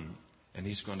one. And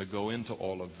he's going to go into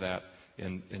all of that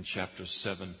in chapters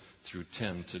 7 through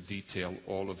 10 to detail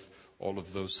all of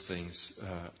those things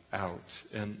out.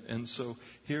 And so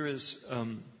here is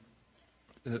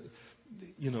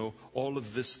all of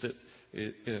this that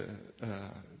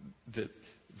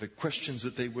the questions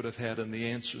that they would have had and the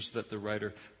answers that the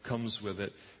writer comes with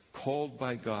it. Called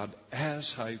by God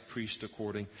as high priest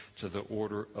according to the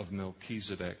order of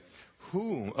Melchizedek,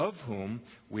 of whom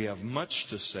we have much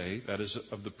to say, that is,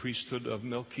 of the priesthood of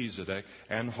Melchizedek,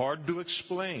 and hard to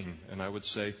explain. And I would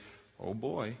say, oh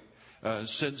boy,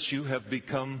 since you have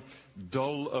become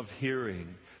dull of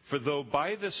hearing. For though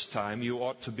by this time you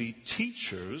ought to be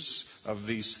teachers of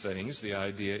these things, the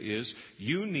idea is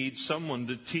you need someone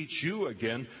to teach you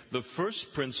again the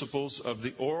first principles of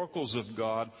the oracles of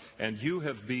God, and you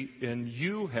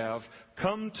have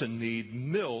come to need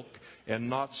milk and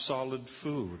not solid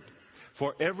food.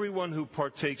 For everyone who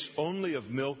partakes only of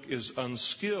milk is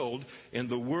unskilled in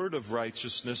the word of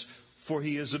righteousness, for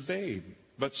he is a babe.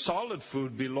 But solid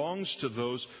food belongs to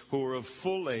those who are of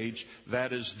full age,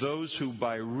 that is, those who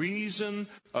by reason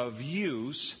of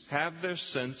use have their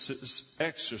senses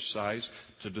exercised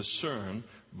to discern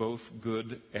both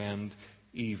good and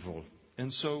evil.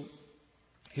 And so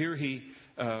here he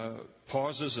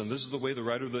pauses, and this is the way the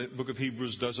writer of the book of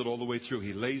Hebrews does it all the way through.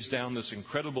 He lays down this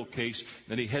incredible case,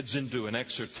 then he heads into an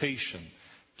exhortation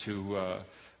to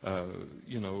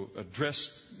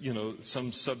address,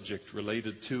 some subject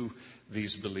related to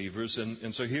these believers.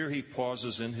 And so here he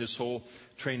pauses in his whole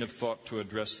train of thought to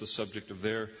address the subject of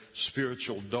their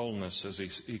spiritual dullness, as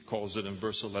he calls it in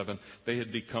verse 11. They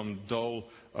had become dull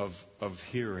of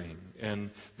hearing.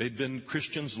 And they'd been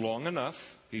Christians long enough.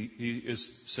 He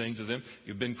is saying to them,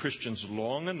 you've been Christians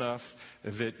long enough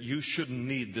that you shouldn't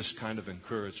need this kind of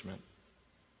encouragement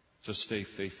to stay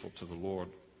faithful to the Lord.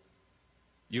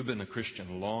 You've been a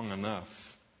Christian long enough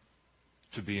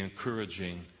to be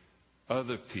encouraging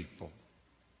other people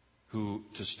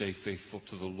to stay faithful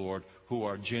to the Lord, who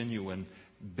are genuine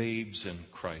babes in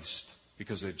Christ,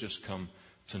 because they've just come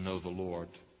to know the Lord.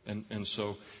 And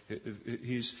so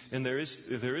there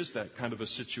is that kind of a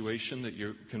situation that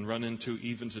you can run into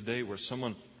even today, where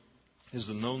someone has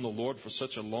known the Lord for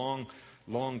such a long,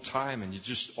 long time, and you're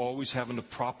just always having to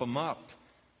prop them up.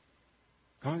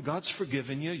 God's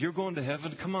forgiven you. You're going to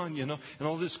heaven. Come on, and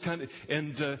all this kind of,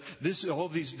 and all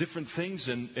these different things,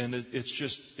 and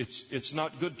it's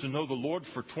not good to know the Lord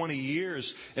for 20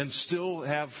 years and still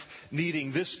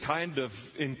needing this kind of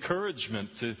encouragement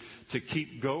to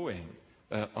keep going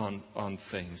on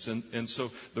things. And so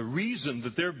the reason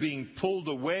that they're being pulled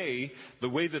away, the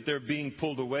way that they're being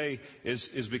pulled away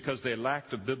is because they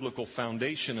lacked a biblical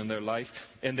foundation in their life.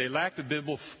 And they lacked a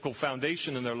biblical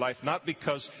foundation in their life, not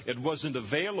because it wasn't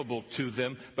available to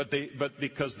them, but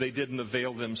because they didn't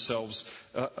avail themselves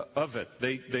of it.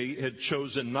 They had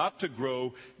chosen not to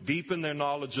grow deep in their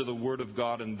knowledge of the Word of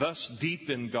God, and thus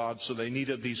deep in God, so they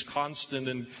needed these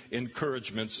constant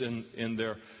encouragements in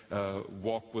their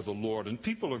walk with the Lord. And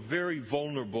people are very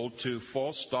vulnerable to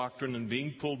false doctrine and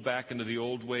being pulled back into the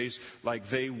old ways like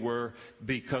they were,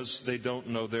 because they don't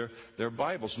know their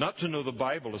Bibles. Not to know the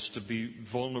Bible is to be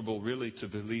vulnerable really to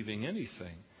believing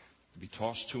anything, to be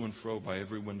tossed to and fro by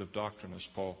every wind of doctrine, as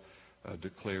Paul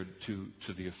declared to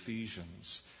the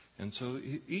Ephesians. And so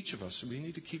each of us, we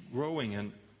need to keep growing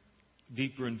and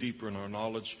deeper and deeper in our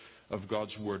knowledge of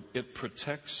God's Word. It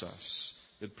protects us.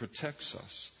 It protects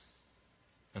us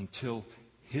until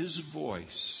His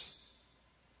voice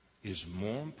is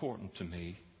more important to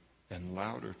me and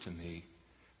louder to me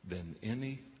than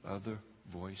any other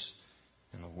voice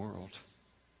in the world.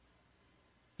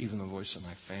 Even the voice of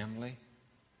my family,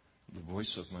 the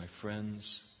voice of my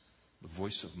friends, the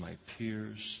voice of my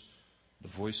peers, the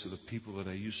voice of the people that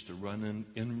I used to run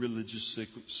in religious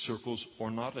circles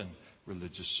or not in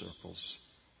religious circles.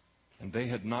 And they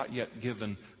had not yet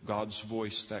given God's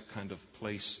voice that kind of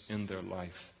place in their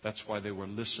life. That's why they were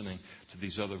listening to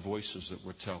these other voices that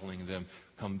were telling them,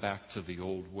 come back to the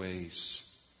old ways.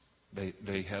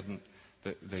 They hadn't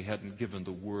given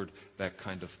the Word that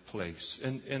kind of place.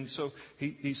 And so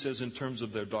he says in terms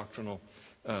of their doctrinal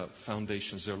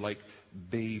foundations, they're like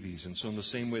babies. And so in the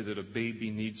same way that a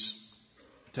baby needs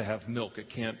to have milk, it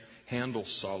can't handle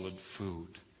solid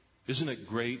food. Isn't it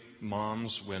great,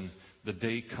 moms, when the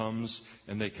day comes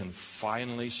and they can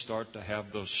finally start to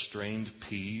have those strained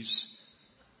peas?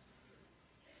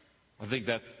 I think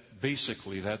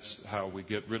that's how we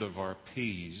get rid of our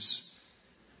peas.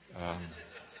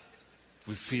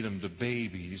 We feed them to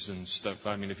babies and stuff.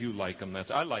 I mean, if you like them,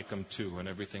 I like them too, and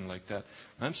everything like that.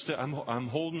 I'm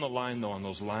holding the line though on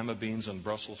those lima beans and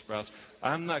Brussels sprouts.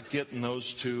 I'm not getting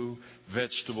those two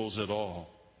vegetables at all.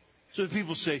 So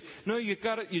people say, no, you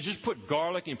just put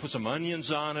garlic and you put some onions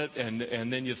on it,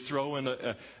 and then you throw in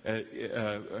a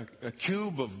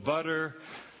cube of butter,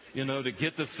 to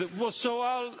get so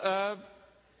I'll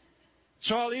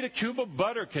eat a cube of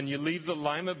butter. Can you leave the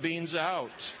lima beans out?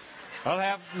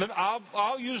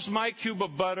 I'll use my cube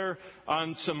of butter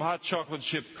on some hot chocolate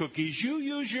chip cookies. You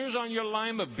use yours on your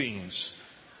lima beans.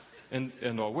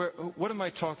 And all. What am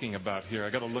I talking about here? I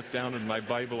got to look down in my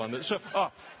Bible on this.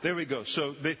 There we go.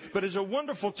 But it's a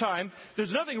wonderful time.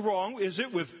 There's nothing wrong, is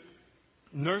it, with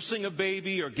nursing a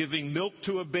baby or giving milk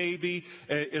to a baby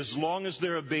as long as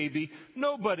they're a baby.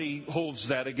 Nobody holds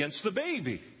that against the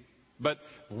baby. But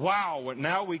wow,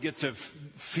 now we get to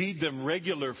feed them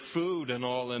regular food and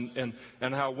all, and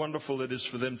how wonderful it is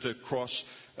for them to cross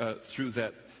through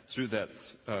that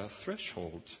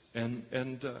threshold. And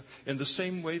in the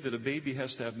same way that a baby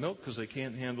has to have milk because they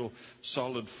can't handle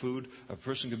solid food, a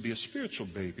person can be a spiritual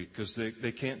baby because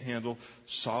they can't handle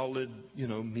solid,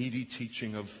 meaty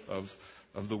teaching of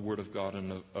the Word of God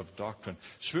and of doctrine.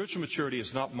 Spiritual maturity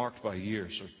is not marked by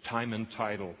years or time and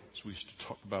title, as we used to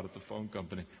talk about at the phone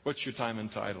company. What's your time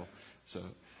and title? So,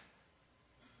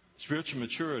 spiritual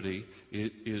maturity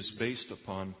is based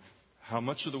upon how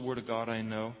much of the Word of God I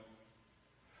know,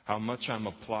 how much I'm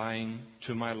applying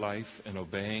to my life and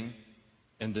obeying,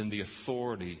 and then the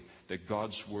authority that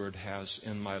God's Word has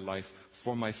in my life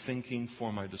for my thinking,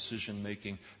 for my decision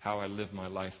making, how I live my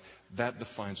life. That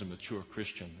defines a mature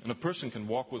Christian. And a person can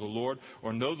walk with the Lord,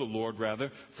 or know the Lord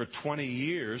rather, for 20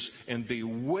 years and be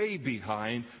way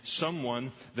behind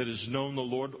someone that has known the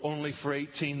Lord only for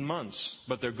 18 months,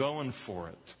 but they're going for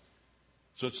it.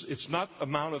 So it's not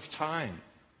amount of time.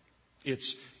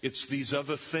 It's these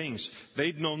other things.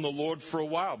 They'd known the Lord for a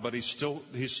while, but He's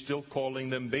still calling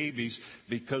them babies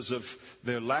because of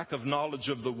their lack of knowledge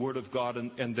of the Word of God,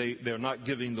 and they're not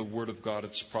giving the Word of God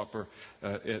its proper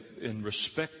and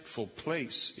respectful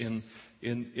place in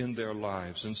their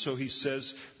lives. And so he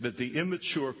says that the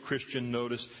immature Christian,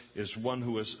 notice, is one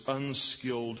who is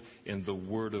unskilled in the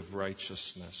word of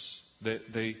righteousness.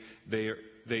 They're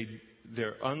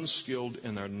unskilled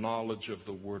in their knowledge of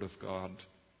the Word of God.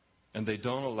 And they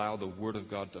don't allow the Word of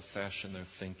God to fashion their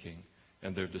thinking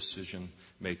and their decision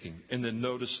making. And then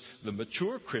notice the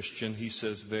mature Christian, he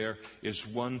says there, is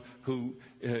one who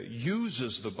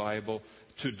uses the Bible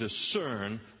to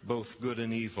discern both good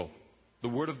and evil. The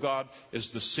Word of God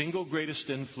is the single greatest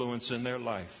influence in their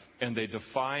life. And they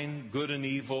define good and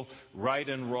evil, right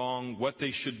and wrong, what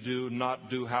they should do, not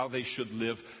do, how they should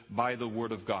live by the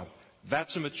Word of God.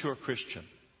 That's a mature Christian.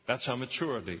 That's how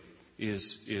maturity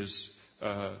is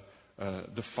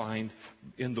defined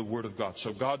in the Word of God.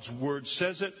 So God's Word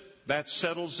says it. That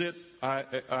settles it.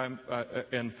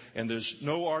 And there's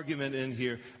no argument in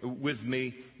here with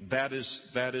me. That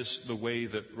is the way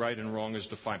that right and wrong is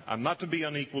defined. I'm not to be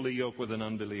unequally yoked with an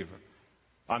unbeliever.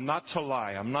 I'm not to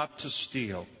lie. I'm not to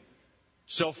steal.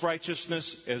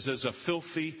 Self-righteousness is as a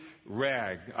filthy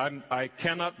rag. I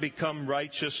cannot become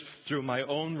righteous through my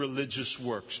own religious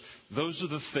works. Those are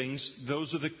the things.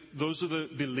 Those are the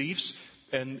beliefs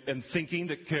and thinking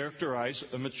that characterize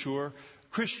a mature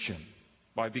Christian.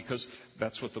 Why? Because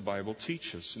that's what the Bible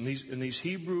teaches. And these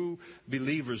Hebrew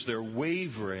believers, they're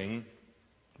wavering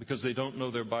because they don't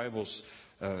know their Bibles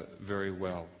very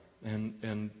well.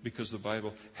 And because the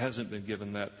Bible hasn't been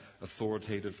given that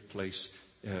authoritative place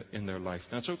in their life.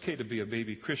 Now, it's okay to be a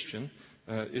baby Christian,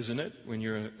 isn't it? When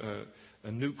you're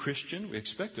a new Christian, we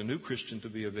expect a new Christian to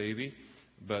be a baby,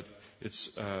 but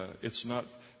it's not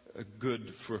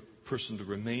good for a person to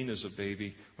remain as a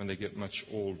baby when they get much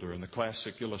older. And the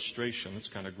classic illustration, it's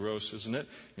kind of gross, isn't it?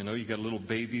 You know, you got a little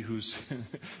baby who's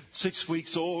 6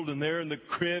 weeks old and they're in the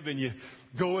crib and you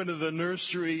go into the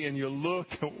nursery and you look,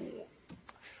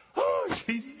 oh,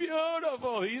 she's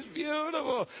beautiful, he's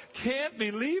beautiful. Can't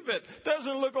believe it.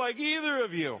 Doesn't look like either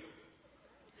of you.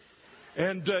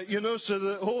 And, so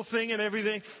the whole thing and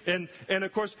everything. And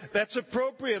of course, that's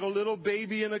appropriate. A little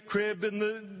baby in a crib and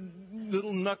the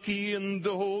little nucky and the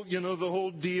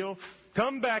whole deal.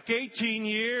 Come back 18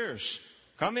 years.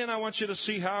 Come in, I want you to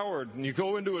see Howard. And you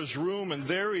go into his room and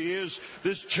there he is,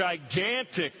 this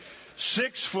gigantic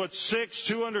 6'6",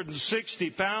 260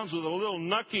 pounds with a little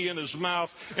nucky in his mouth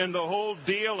and the whole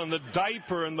deal and the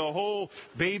diaper and the whole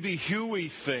baby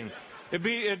Huey thing.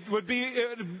 We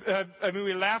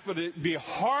laugh, but it'd be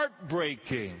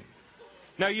heartbreaking.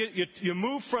 Now, you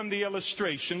move from the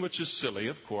illustration, which is silly,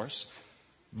 of course,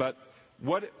 but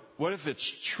what if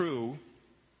it's true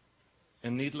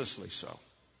and needlessly so?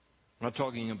 I'm not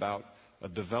talking about a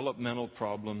developmental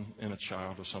problem in a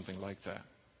child or something like that.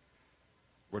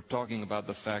 We're talking about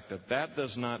the fact that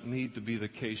does not need to be the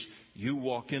case. You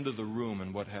walk into the room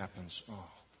and what happens? Oh,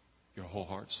 your whole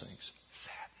heart sinks.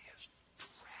 That is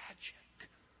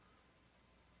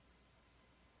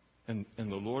tragic.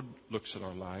 And the Lord looks at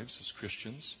our lives as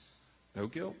Christians. No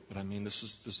guilt, but this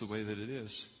is the way that it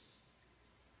is.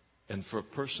 And for a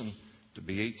person to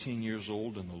be 18 years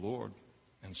old in the Lord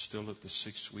and still at the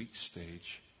 6-week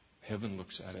stage, heaven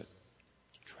looks at it.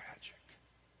 It's tragic.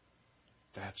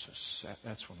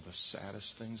 That's one of the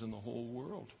saddest things in the whole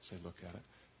world as they look at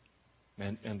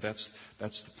it. And that's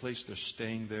the place they're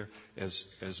staying there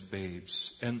as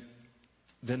babes. And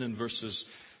then in verses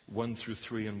 1 through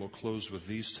 3, and we'll close with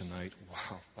these tonight.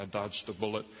 Wow, I dodged a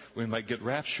bullet. We might get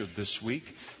raptured this week,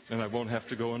 and I won't have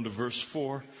to go into verse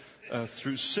 4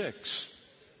 through 6.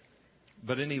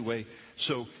 But anyway,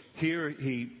 so here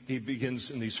he begins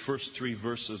in these first 3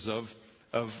 verses of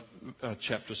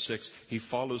chapter 6. He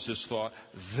follows his thought.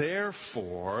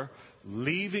 Therefore,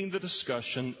 leaving the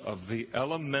discussion of the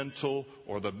elemental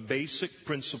or the basic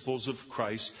principles of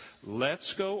Christ,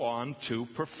 let's go on to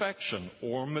perfection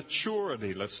or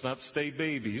maturity. Let's not stay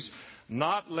babies.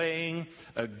 Not laying,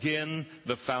 again,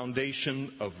 the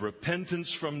foundation of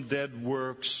repentance from dead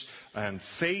works and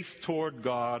faith toward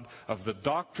God, of the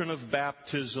doctrine of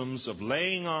baptisms, of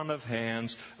laying on of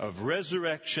hands, of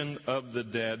resurrection of the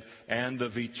dead, and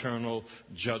of eternal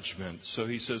judgment. So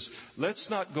he says, let's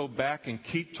not go back and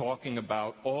keep talking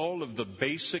about all of the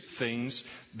basic things.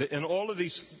 And all of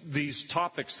these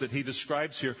topics that he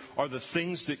describes here are the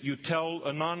things that you tell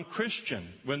a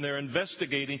non-Christian when they're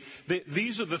investigating.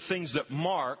 These are the things that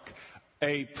mark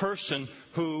a person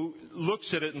who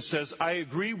looks at it and says, I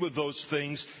agree with those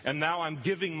things, and now I'm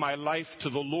giving my life to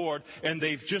the Lord, and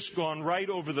they've just gone right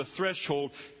over the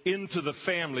threshold into the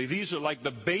family. These are like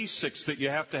the basics that you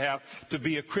have to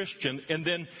be a Christian,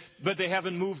 but they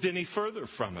haven't moved any further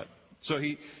from it. So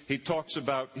he talks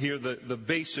about here the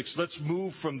basics. Let's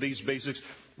move from these basics.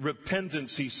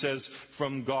 Repentance, he says,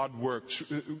 from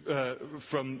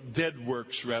from dead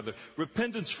works, rather.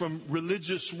 Repentance from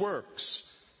religious works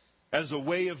as a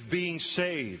way of being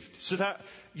saved. So that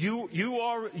you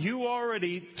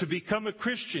already, to become a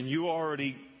Christian, you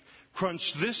already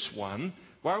crunched this one.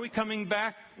 Why are we coming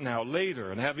back now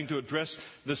later and having to address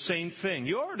the same thing?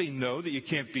 You already know that you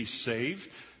can't be saved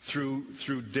through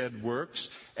dead works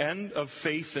and of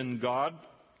faith in God.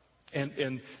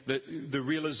 And the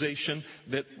realization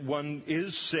that one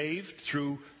is saved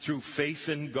through faith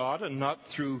in God and not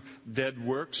through dead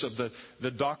works, of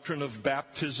the doctrine of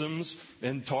baptisms,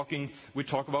 and we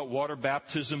talk about water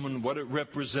baptism and what it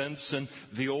represents, and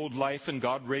the old life and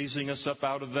God raising us up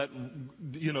out of that,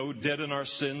 dead in our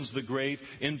sins, the grave,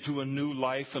 into a new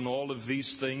life, and all of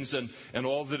these things, and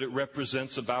all that it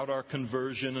represents about our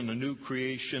conversion and a new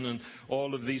creation, and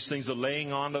all of these things, the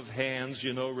laying on of hands,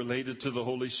 related to the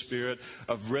Holy Spirit,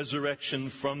 of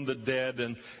resurrection from the dead,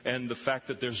 and the fact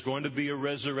that there's going to be a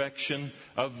resurrection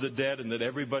of the dead, and that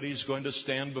everybody's going to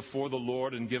stand before the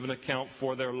Lord and give an account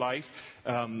for their life.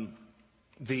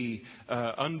 The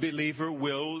unbeliever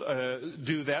will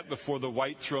do that before the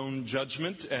white throne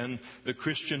judgment, and the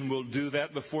Christian will do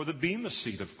that before the bema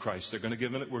seat of Christ. We're going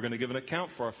to give an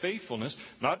account for our faithfulness.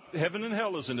 Not heaven and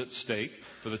hell isn't at stake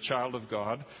for the child of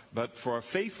God, but for our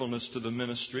faithfulness to the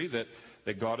ministry that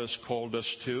God has called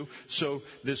us to. So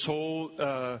this whole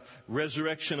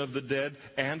resurrection of the dead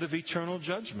and of eternal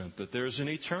judgment, that there's an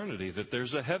eternity, that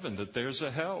there's a heaven, that there's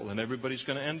a hell, and everybody's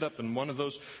going to end up in one of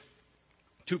those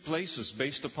two places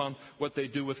based upon what they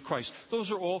do with Christ.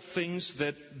 Those are all things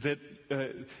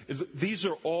these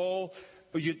are all,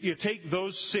 you take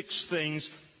those 6 things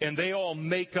and they all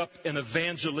make up an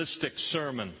evangelistic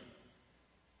sermon.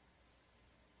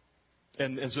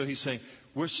 And so he's saying,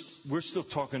 we're still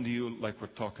talking to you like we're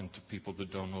talking to people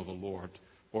that don't know the Lord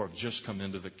or have just come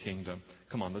into the kingdom.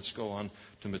 Come on, let's go on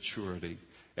to maturity.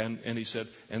 And he said,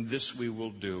 and this we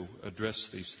will do, address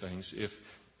these things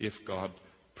if God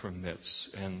permits.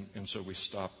 And so we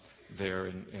stop there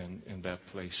in that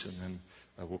place, and then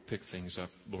we'll pick things up,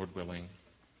 Lord willing,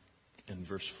 in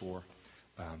verse 4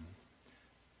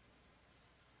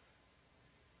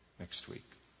 next week.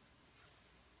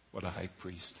 What a high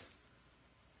priest.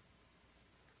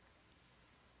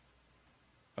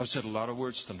 I've said a lot of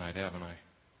words tonight, haven't I?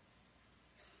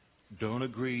 Don't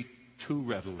agree too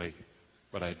readily,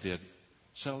 but I did.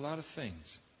 Said a lot of things.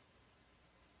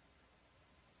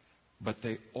 But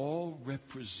they all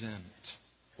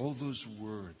those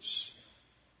words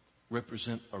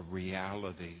represent a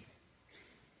reality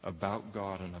about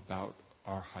God and about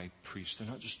our high priest. They're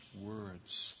not just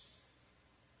words.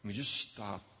 We just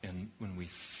stop, and when we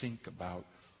think about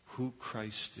who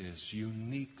Christ is,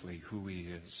 uniquely who He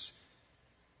is,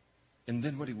 and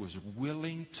then what He was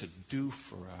willing to do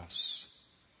for us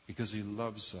because He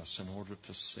loves us in order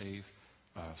to save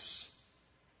us.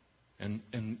 And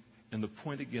the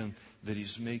point again that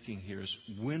he's making here is,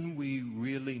 when we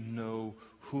really know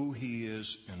who He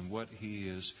is and what He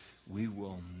is, we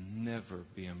will never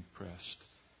be impressed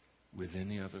with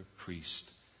any other priest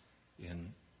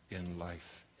in life.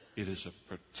 It is a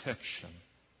protection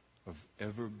of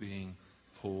ever being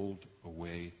pulled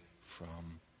away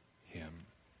from Him.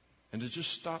 And to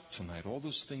just stop tonight, all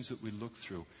those things that we look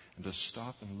through, and to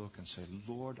stop and look and say,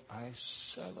 Lord, I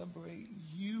celebrate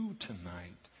You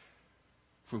tonight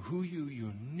for who You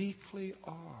uniquely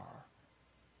are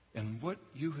and what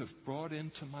You have brought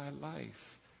into my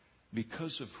life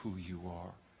because of who You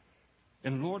are.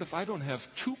 And Lord, if I don't have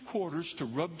 2 quarters to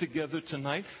rub together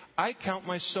tonight, I count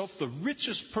myself the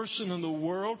richest person in the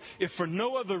world, if for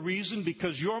no other reason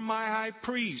because You're my high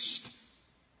priest.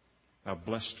 How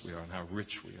blessed we are and how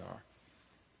rich we are.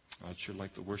 I'd sure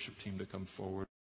like the worship team to come forward.